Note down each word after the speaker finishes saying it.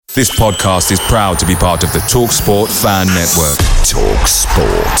This podcast is proud to be part of the TalkSport Fan Network.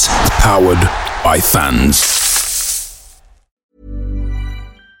 TalkSport. Powered by fans.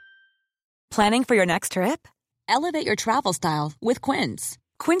 Planning for your next trip? Elevate your travel style with Quince.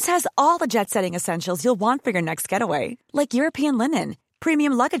 Quince has all the jet-setting essentials you'll want for your next getaway, like European linen,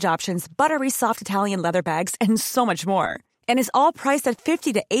 premium luggage options, buttery soft Italian leather bags, and so much more. And is all priced at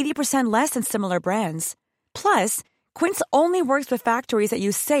 50 to 80% less than similar brands. Plus, Quince only works with factories that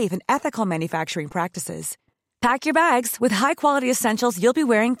use safe and ethical manufacturing practices. Pack your bags with high-quality essentials you'll be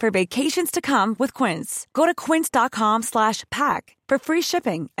wearing for vacations to come with Quince. Go to quince.com/pack for free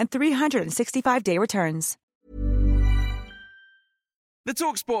shipping and 365-day returns. The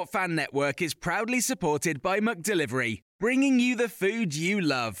TalkSport Fan Network is proudly supported by McDelivery, bringing you the food you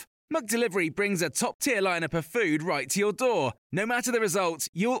love. McDelivery brings a top-tier lineup of food right to your door. No matter the result,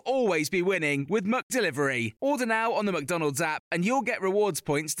 you'll always be winning with McDelivery. Order now on the McDonald's app and you'll get rewards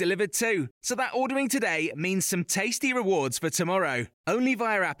points delivered too. So that ordering today means some tasty rewards for tomorrow. Only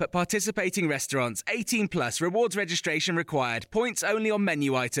via app at participating restaurants. 18 plus. Rewards registration required. Points only on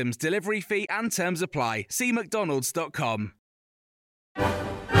menu items. Delivery fee and terms apply. See mcdonalds.com.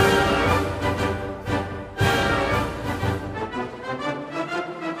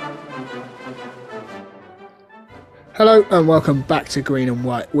 Hello and welcome back to Green and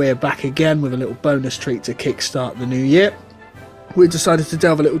White. We're back again with a little bonus treat to kickstart the new year. We decided to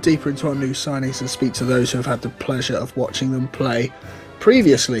delve a little deeper into our new signings and speak to those who have had the pleasure of watching them play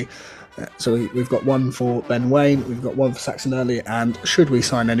previously. So we've got one for Ben Waine, we've got one for Saxon Early, and should we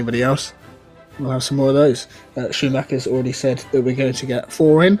sign anybody else, we'll have some more of those. Schumacher's already said that we're going to get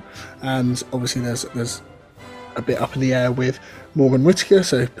 4 in, and obviously there's a bit up in the air with Morgan Whittaker,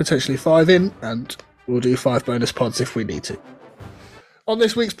 so potentially 5 in, and we'll do 5 bonus pods if we need to. On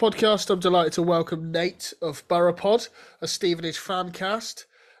this week's podcast, I'm delighted to welcome Nate of Borough Pod, a Stevenage fan cast.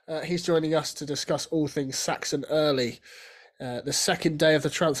 He's joining us to discuss all things Saxon Early. The second day of the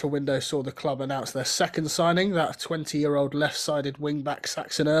transfer window saw the club announce their second signing, that 20-year-old left-sided wing-back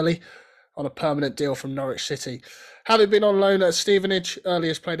Saxon Early, on a permanent deal from Norwich City. Having been on loan at Stevenage, Early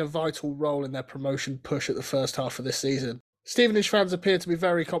has played a vital role in their promotion push at the first half of this season. Stevenage fans appear to be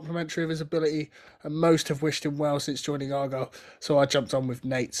very complimentary of his ability, and most have wished him well since joining Argyle, so I jumped on with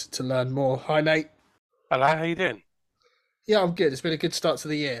Nate to learn more. Hi, Nate. Hello, how you doing? Yeah, I'm good. It's been a good start to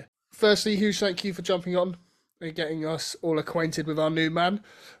the year. Firstly, huge thank you for jumping on and getting us all acquainted with our new man.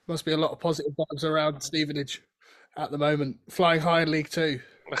 Must be a lot of positive vibes around Stevenage at the moment. Flying high in League Two.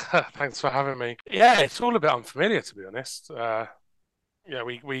 Thanks for having me. Yeah, it's all a bit unfamiliar, to be honest.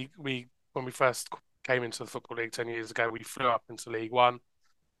 We when we first came into the Football League 10 years ago, we flew up into League One,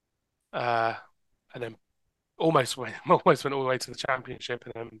 and then almost went all the way to the Championship,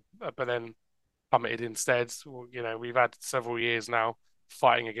 and then plummeted instead. We've had several years now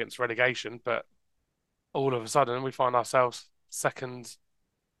fighting against relegation, but all of a sudden we find ourselves second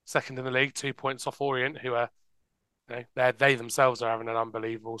in the league, 2 points off Orient, who are they themselves are having an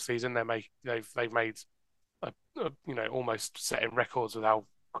unbelievable season. They've made almost setting records with how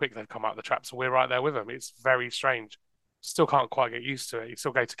quick they've come out of the trap, so we're right there with them. It's very strange. Still can't quite get used to it. You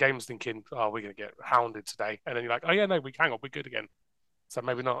still go to games thinking, oh, we're going to get hounded today, and then you're like, oh yeah, no, hang on, we're good again. So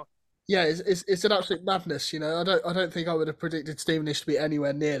maybe not. Yeah, it's an absolute madness. I don't think I would have predicted Stevenage to be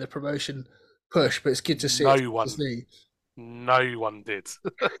anywhere near the promotion push, but it's good to see. No one did.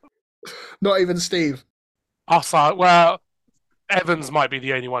 Not even Steve. Well, Evans might be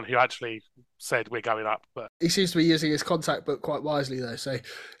the only one who actually said we're going up, but he seems to be using his contact book quite wisely, though. So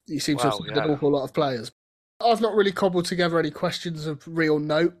he seems to have signed an awful lot of players. I've not really cobbled together any questions of real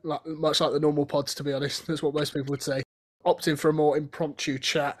note, much like the normal pods, to be honest. That's what most people would say. Opting for a more impromptu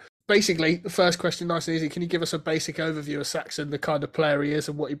chat. Basically, the first question, nice and easy. Can you give us a basic overview of Saxon, the kind of player he is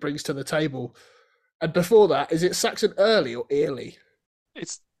and what he brings to the table? And before that, is it Saxon Early or Early?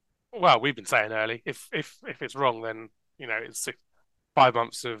 We've been saying Early. If it's wrong, then it's 5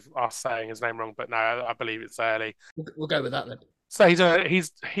 months of us saying his name wrong, but no, I believe it's Early. We'll go with that then. So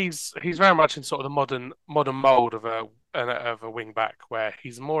he's very much in sort of the modern mould of a wing back, where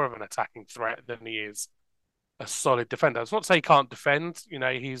he's more of an attacking threat than he is a solid defender. It's not to say he can't defend.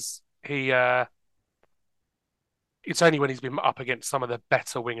 It's only when he's been up against some of the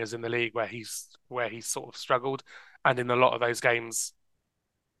better wingers in the league where he's sort of struggled, and in a lot of those games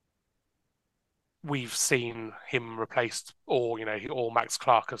we've seen him replaced, or Max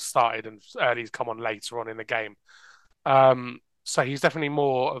Clark has started and Early's come on later on in the game. So he's definitely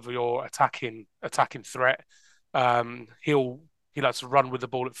more of your attacking threat. He likes to run with the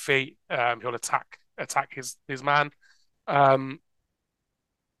ball at feet. He'll attack his man.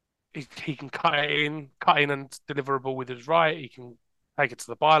 He can cut in and deliver a ball with his right. He can take it to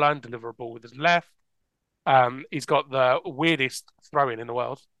the byline, deliver a ball with his left. He's got the weirdest throw-in in the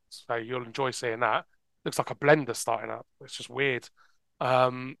world, so you'll enjoy seeing that. Looks like a blender starting up. It's just weird.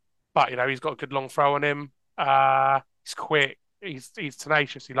 But he's got a good long throw on him. He's quick. He's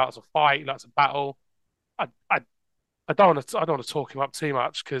tenacious. He likes to fight. He likes to battle. I don't want to talk him up too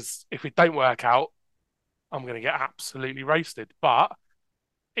much because if it don't work out, I'm going to get absolutely roasted. But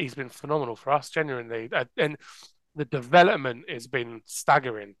he's been phenomenal for us, genuinely, and the development has been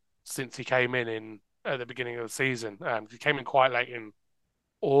staggering since he came in at the beginning of the season. He came in quite late in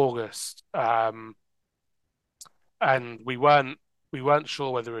August, and we weren't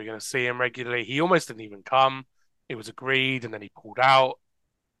sure whether we were going to see him regularly. He almost didn't even come. It was agreed, and then he pulled out.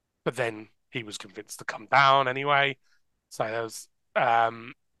 But then he was convinced to come down anyway. So there was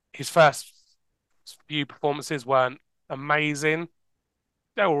his first few performances weren't amazing.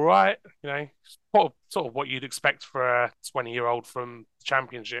 They're all right, sort of what you'd expect for a 20-year-old from the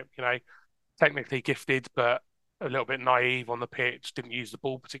Championship. Technically gifted, but a little bit naive on the pitch. Didn't use the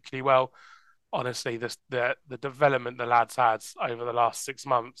ball particularly well. Honestly, the development the lads had over the last 6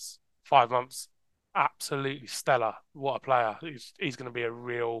 months, 5 months, absolutely stellar. What a player! He's going to be a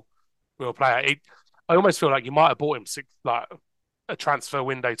real player. I almost feel like you might have bought him a transfer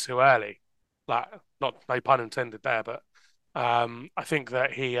window too early. No pun intended there, but I think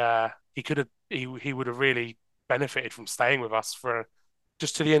that he would have really benefited from staying with us for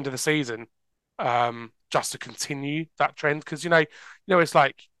just to the end of the season, just to continue that trend. Because it's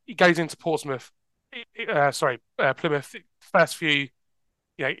like he goes into Plymouth first few.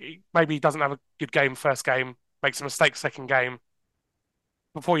 Maybe he doesn't have a good game first game, makes a mistake second game.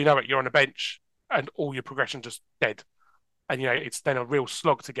 Before you know it, you're on a bench and all your progression just dead. And it's then a real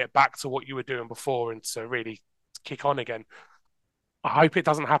slog to get back to what you were doing before and to really kick on again. I hope it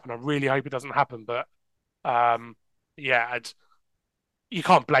doesn't happen. I really hope it doesn't happen. But you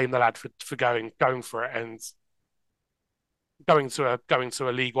can't blame the lad for going for it, and going to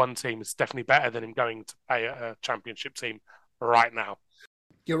a League One team is definitely better than him going to play a Championship team right now.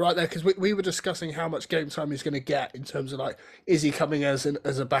 You're right there, because we were discussing how much game time he's going to get in terms of is he coming as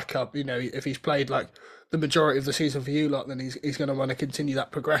a backup? If he's played the majority of the season for you lot, then he's going to want to continue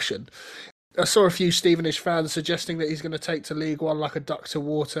that progression. I saw a few Stevenage fans suggesting that he's going to take to League One like a duck to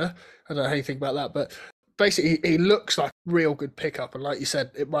water. I don't know how you think about that, but basically he looks like a real good pickup, and like you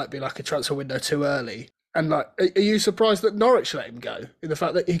said, it might be like a transfer window too early. And are you surprised that Norwich let him go, in the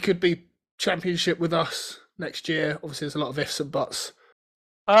fact that he could be Championship with us next year? Obviously, there's a lot of ifs and buts.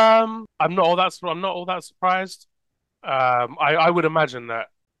 I'm not all that surprised. I would imagine that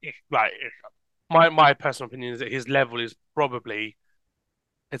my personal opinion is that his level is probably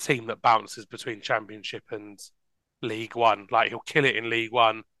a team that bounces between Championship and League One. He'll kill it in League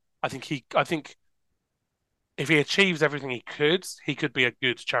One. I think if he achieves everything he could be a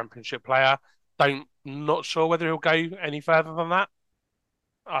good Championship player. Not sure whether he'll go any further than that.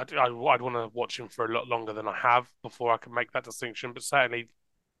 I'd want to watch him for a lot longer than I have before I can make that distinction. But certainly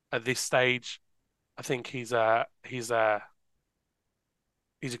at this stage, I think he's a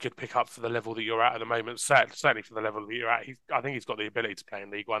good pickup for the level that you're at the moment. Certainly for the level that you're at, I think he's got the ability to play in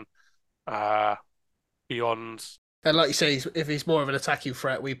League One. Beyond, and like you say, if he's more of an attacking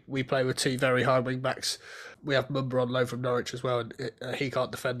threat, we play with two very high wing backs. We have Mumba on loan from Norwich as well, and he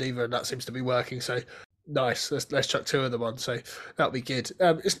can't defend either, and that seems to be working. So nice. Let's chuck two of them on. So that'll be good.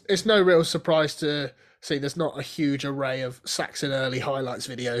 It's no real surprise to see there's not a huge array of Saxon early highlights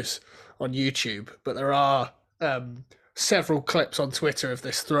videos on YouTube, but there are several clips on Twitter of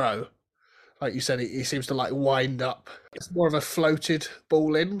this throw. Like you said, he seems to wind up. It's more of a floated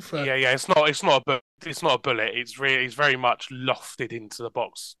ball in for. Yeah. It's not a bullet. It's very much lofted into the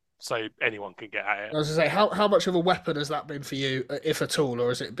box, so anyone can get at it. I was going to say, how much of a weapon has that been for you, if at all, or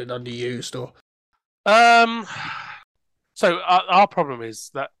has it been underused? Or so our problem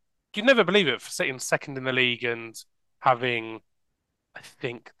is that you'd never believe it, for sitting second in the league and having, I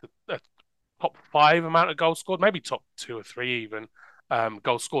think, the top 5 amount of goals scored, maybe top 2 or 3 even.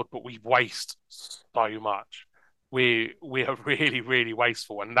 Goals scored, but we waste so much. We are really, really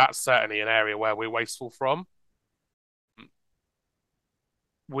wasteful, and that's certainly an area where we're wasteful from.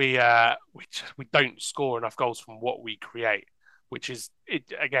 We don't score enough goals from what we create, which is it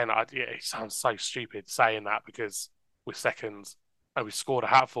again. It sounds so stupid saying that because we're second and we scored a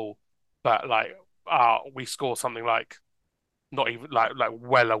hatful, but we score something not even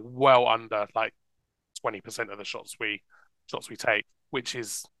well under 20% of the shots we take, which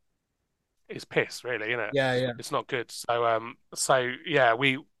is piss, really, isn't it? Yeah. It's not good. So yeah,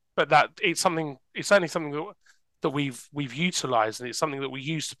 it's certainly something that we've utilised, and it's something that we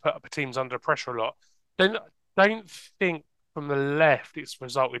use to put teams under pressure a lot. Don't think from the left it's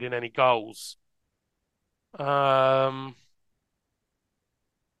resulted in any goals.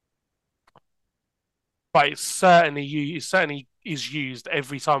 But it certainly is used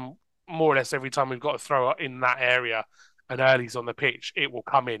every time, more or less every time we've got to throw it in that area and Early's on the pitch, it will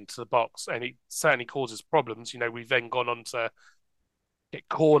come into the box and it certainly causes problems. We've then gone on to get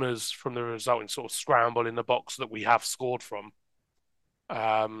corners from the resulting sort of scramble in the box that we have scored from.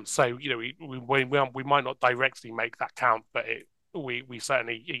 So we might not directly make that count, but we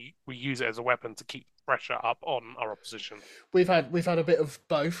certainly use it as a weapon to keep pressure up on our opposition. We've had a bit of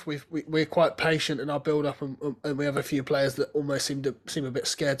both. We're quite patient in our build up, and we have a few players that almost seem a bit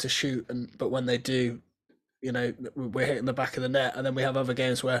scared to shoot, but when they do, we're hitting the back of the net. And then we have other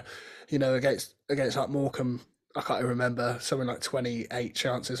games where, against like Morecambe, I can't remember, something like 28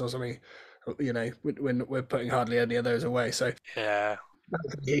 chances or something. We're putting hardly any of those away. So yeah,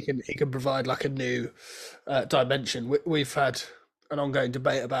 he can provide like a new dimension. We've had an ongoing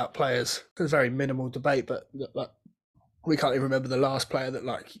debate about players. It's a very minimal debate, but like we can't even remember the last player that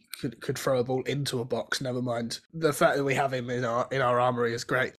like could throw a ball into a box. Never mind the fact that we have him in our armory is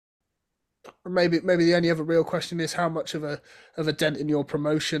great. Maybe the only other real question is how much of a dent in your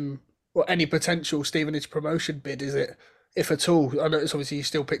promotion or any potential Stevenage promotion bid is it, if at all? I notice obviously you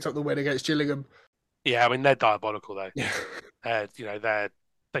still picked up the win against Gillingham. Yeah, I mean they're diabolical though. Yeah.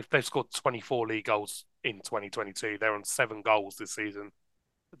 They've scored 24 league goals in 2022. They're on 7 goals this season,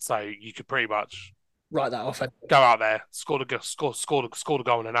 so you could pretty much write that off. Go out there, score the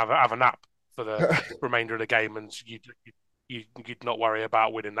goal, and have a nap for the remainder of the game, and you'd not worry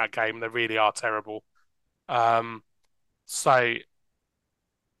about winning that game. They really are terrible. So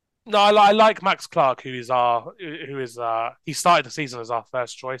no, I like Max Clark, who is he started the season as our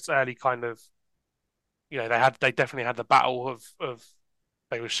first choice. Early kind of, they definitely had the battle of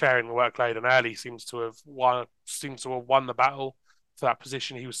they were sharing the workload, and Early seems to have won the battle for that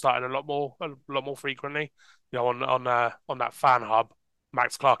position. He was starting a lot more frequently. On that fan hub,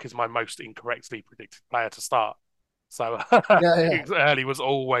 Max Clark is my most incorrectly predicted player to start. So yeah. Early was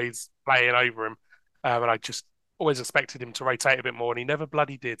always playing over him, and I just always expected him to rotate a bit more, and he never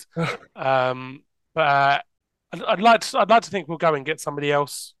bloody did. But I'd like to think we'll go and get somebody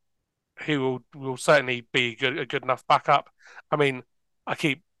else who will certainly be a good enough backup. I mean, I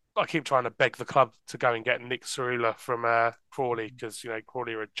keep trying to beg the club to go and get Nick Cerula from Crawley because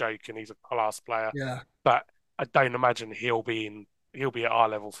Crawley are a joke and he's a class player. Yeah, but I don't imagine he'll be at our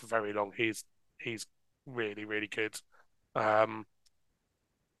level for very long. He's really, really good. I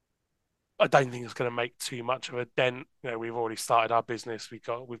don't think it's going to make too much of a dent. We've already started our business. We've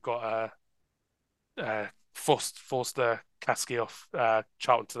got Forster Kasky off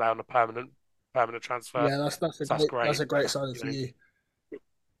Charlton today on a permanent transfer. Yeah, that's great. That's a great signing for you.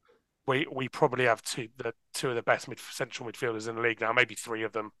 We probably have two of the best central midfielders in the league now, maybe 3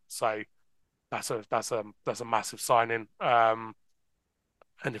 of them. So that's a massive signing. And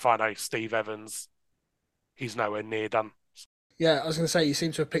if I know Steve Evans, he's nowhere near done. Yeah, I was going to say you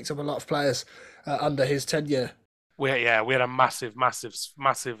seem to have picked up a lot of players under his tenure. We had a massive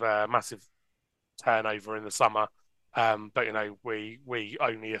turnover in the summer, but we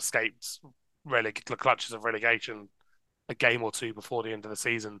only escaped the clutches of relegation a game or 2 before the end of the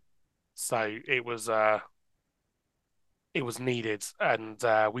season. So it was needed, and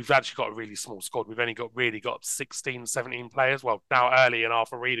we've actually got a really small squad. We've only got 16, 17 players. Well, now Early and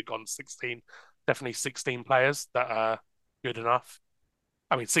Arthur Reed have gone 16, definitely 16 players that are good enough.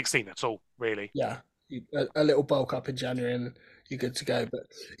 I mean, 16 at all, really. Yeah, a little bulk up in January and you're good to go. But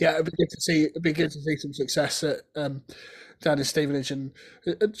yeah, it'd be good to see some success at down in Stevenage. And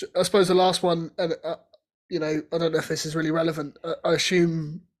I suppose the last one, and I don't know if this is really relevant. I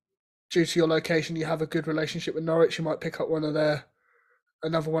assume due to your location, you have a good relationship with Norwich. You might pick up another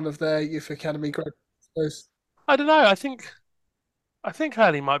one of their youth academy graduates. I don't know. I think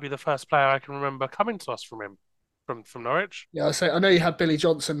Hurley might be the first player I can remember coming to us from him, from Norwich. Yeah, I know you had Billy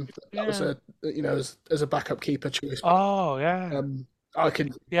Johnson. That was as a backup keeper choice. Oh yeah. I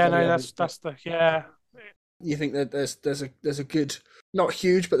can. Yeah, no, that's the yeah. You think that there's a good, not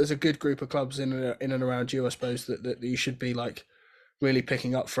huge, but there's a good group of clubs in and around you, I suppose, that you should be like really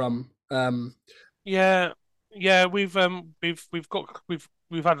picking up from. Yeah, we've had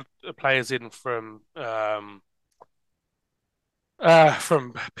players in from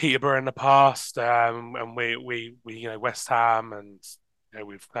Peterborough in the past, and we West Ham, and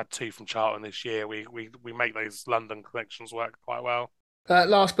we've had 2 from Charlton this year. We make those London connections work quite well.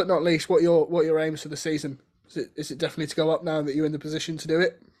 Last but not least, what your aims for the season? Is it definitely to go up now that you're in the position to do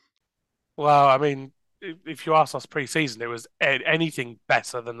it? Well, I mean, if you asked us pre-season, it was anything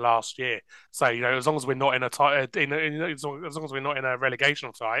better than last year. So as long as we're not as long as we're not in a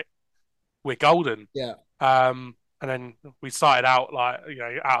relegation fight, we're golden. Yeah. And then we started out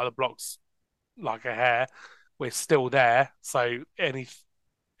out of the blocks like a hare. We're still there, so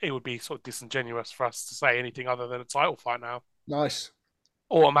it would be sort of disingenuous for us to say anything other than a title fight now. Nice.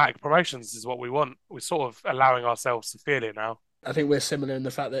 Automatic promotions is what we want. We're sort of allowing ourselves to feel it now. I think we're similar in the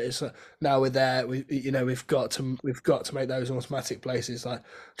fact that it's now we're there. We've got to make those automatic places. Like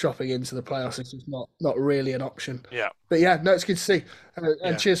dropping into the playoffs is just not really an option. Yeah. But yeah, no, it's good to see.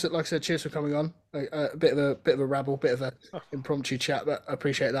 And cheers, like I said, cheers for coming on. A bit of a rabble, bit of a impromptu chat, but I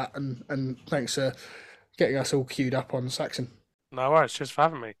appreciate that. And thanks for getting us all queued up on Saxon. No worries. Cheers for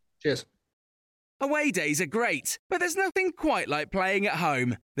having me. Cheers. Away days are great, but there's nothing quite like playing at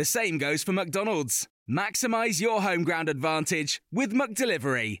home. The same goes for McDonald's. Maximise your home ground advantage with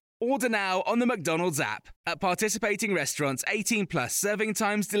McDelivery. Order now on the McDonald's app. At participating restaurants, 18 plus serving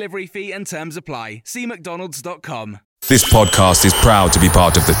times, delivery fee and terms apply. See mcdonalds.com. This podcast is proud to be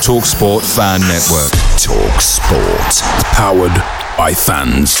part of the TalkSport Fan Network. TalkSport. Powered by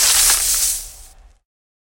fans.